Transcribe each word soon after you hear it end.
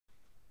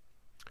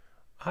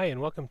Hi,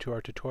 and welcome to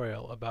our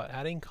tutorial about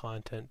adding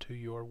content to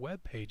your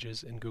web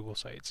pages in Google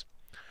Sites.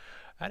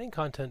 Adding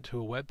content to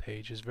a web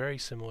page is very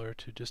similar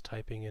to just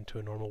typing into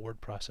a normal word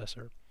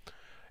processor.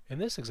 In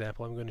this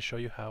example, I'm going to show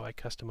you how I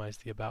customize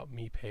the About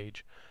Me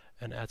page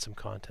and add some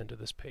content to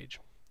this page.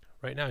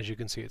 Right now, as you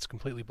can see, it's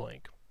completely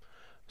blank.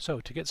 So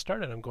to get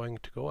started, I'm going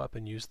to go up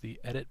and use the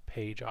Edit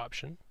Page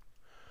option.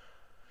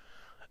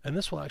 And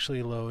this will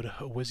actually load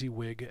a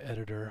WYSIWYG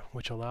editor,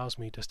 which allows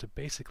me just to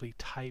basically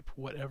type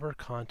whatever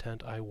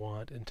content I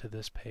want into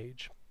this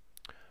page.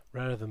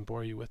 Rather than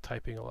bore you with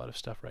typing a lot of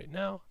stuff right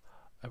now,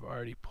 I've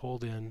already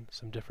pulled in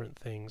some different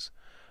things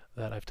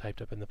that I've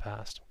typed up in the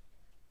past.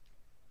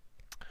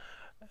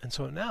 And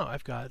so now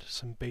I've got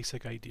some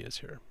basic ideas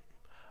here.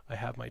 I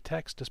have my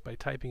text. Just by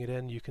typing it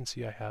in, you can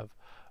see I have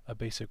a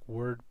basic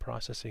word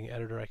processing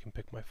editor. I can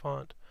pick my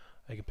font,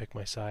 I can pick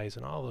my size,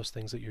 and all those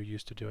things that you're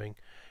used to doing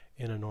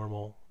in a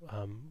normal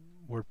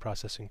word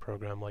processing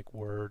program like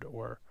Word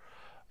or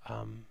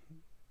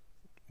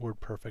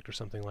WordPerfect or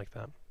something like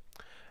that.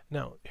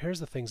 Now, here's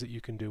the things that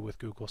you can do with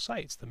Google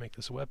Sites that make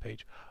this a web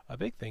page. A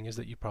big thing is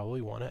that you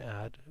probably want to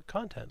add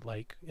content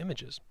like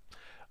images.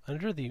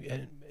 Under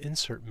the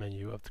Insert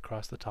menu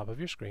across the top of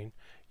your screen,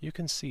 you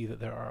can see that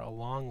there are a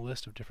long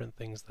list of different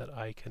things that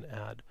I can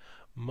add.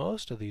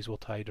 Most of these will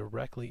tie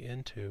directly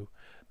into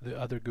the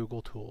other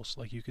Google tools.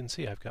 Like you can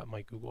see, I've got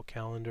my Google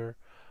Calendar,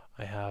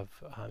 I have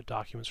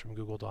documents from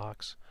Google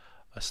Docs,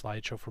 a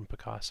slideshow from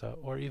Picasa,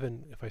 or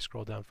even, if I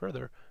scroll down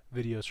further,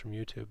 videos from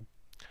YouTube.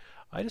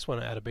 I just want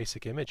to add a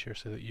basic image here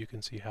so that you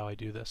can see how I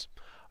do this.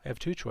 I have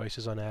two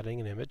choices on adding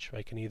an image.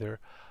 I can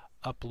either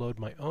upload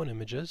my own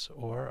images,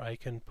 or I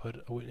can put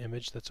an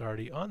image that's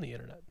already on the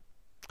internet.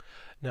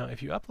 Now,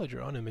 if you upload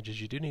your own images,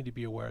 you do need to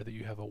be aware that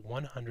you have a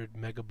 100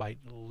 megabyte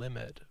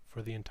limit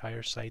for the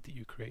entire site that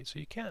you create. So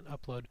you can't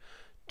upload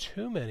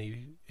too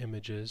many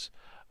images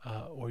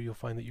or you'll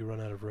find that you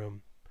run out of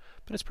room.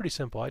 But it's pretty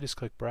simple. I just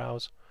click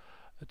Browse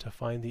to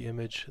find the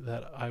image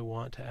that I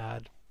want to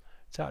add.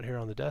 It's out here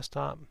on the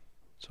desktop,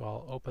 so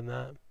I'll open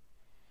that.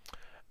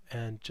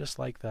 And just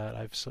like that,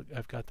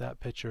 I've got that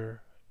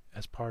picture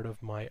as part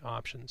of my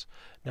options.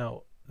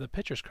 Now, the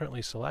picture is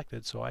currently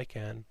selected, so I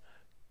can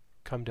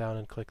come down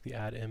and click the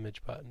Add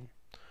Image button.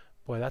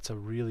 Boy, that's a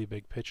really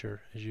big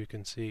picture, as you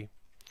can see.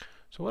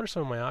 So what are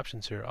some of my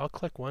options here? I'll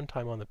click one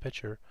time on the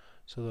picture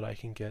so that I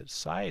can get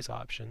size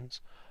options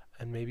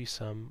and maybe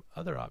some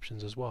other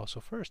options as well. So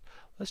first,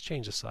 let's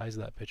change the size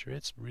of that picture.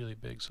 It's really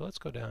big, so let's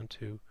go down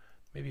to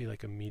maybe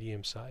like a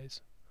medium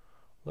size.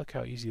 Look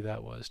how easy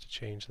that was to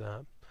change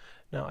that.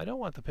 Now, I don't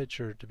want the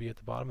picture to be at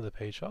the bottom of the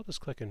page, so I'll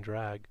just click and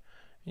drag.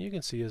 And you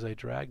can see as I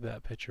drag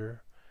that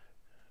picture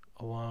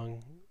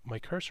along, my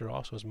cursor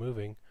also is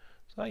moving,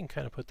 so I can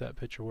kind of put that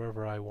picture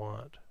wherever I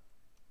want.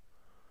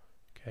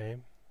 Okay,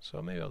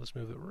 so maybe I'll just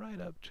move it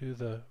right up to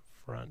the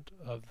front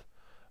of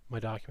my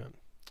document.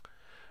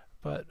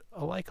 But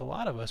like a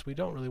lot of us, we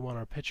don't really want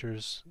our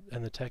pictures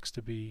and the text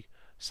to be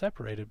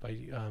separated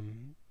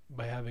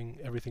by having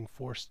everything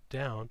forced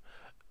down.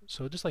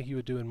 So just like you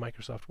would do in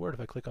Microsoft Word, if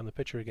I click on the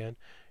picture again,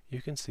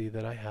 you can see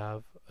that I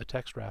have a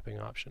text wrapping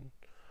option.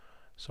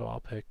 So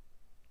I'll pick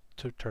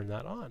to turn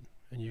that on,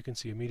 and you can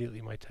see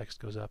immediately my text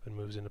goes up and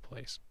moves into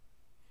place.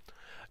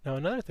 Now,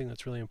 another thing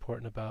that's really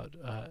important about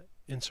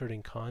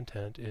inserting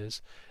content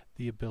is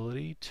the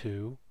ability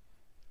to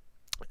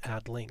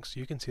add links.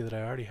 You can see that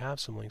I already have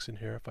some links in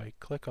here. If I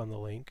click on the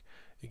link,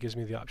 it gives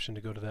me the option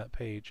to go to that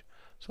page.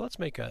 So let's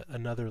make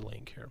another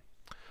link here.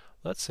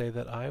 Let's say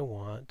that I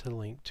want to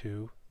link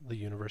to the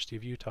University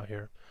of Utah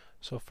here.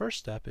 So first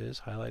step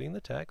is highlighting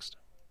the text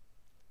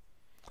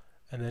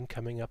and then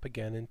coming up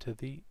again into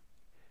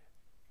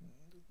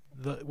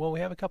well,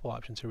 we have a couple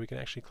options here. We can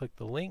actually click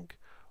the link,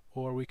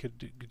 or we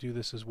could do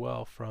this as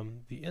well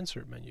from the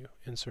Insert menu,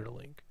 Insert a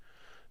Link.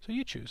 So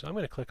you choose. I'm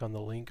going to click on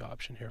the link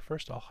option here.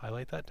 First I'll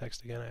highlight that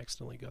text again. I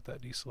accidentally got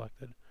that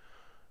deselected.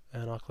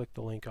 And I'll click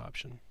the link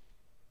option.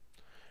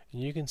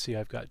 And you can see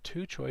I've got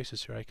two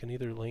choices here. I can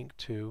either link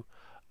to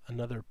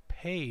another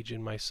page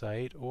in my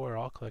site, or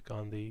I'll click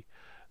on the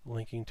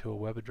linking to a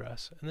web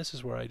address. And this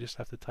is where I just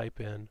have to type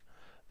in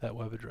that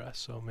web address.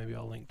 So maybe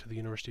I'll link to the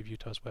University of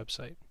Utah's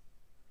website.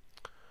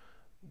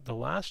 The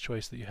last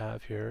choice that you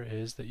have here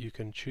is that you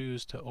can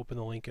choose to open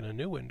the link in a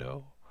new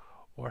window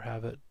or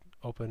have it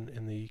open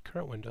in the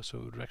current window, so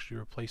it would actually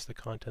replace the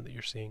content that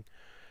you're seeing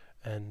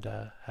and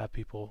have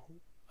people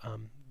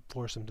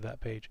force them to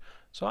that page.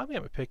 So I'm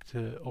going to pick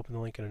to open the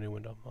link in a new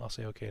window. I'll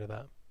say OK to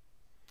that.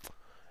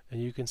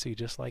 And you can see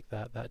just like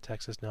that, that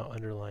text is now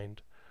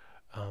underlined.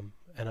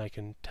 And I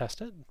can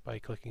test it by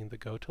clicking the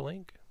Go to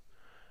link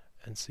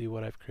and see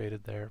what I've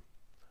created there.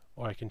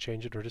 Or I can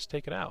change it or just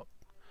take it out.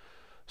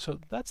 So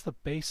that's the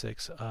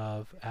basics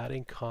of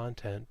adding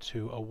content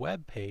to a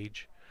web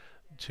page,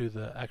 to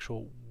the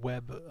actual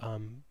web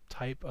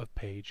type of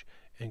page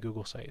in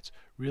Google Sites.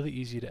 Really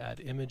easy to add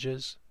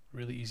images,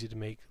 really easy to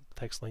make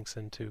text links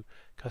and to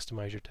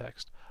customize your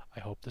text. I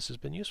hope this has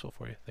been useful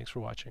for you. Thanks for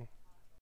watching.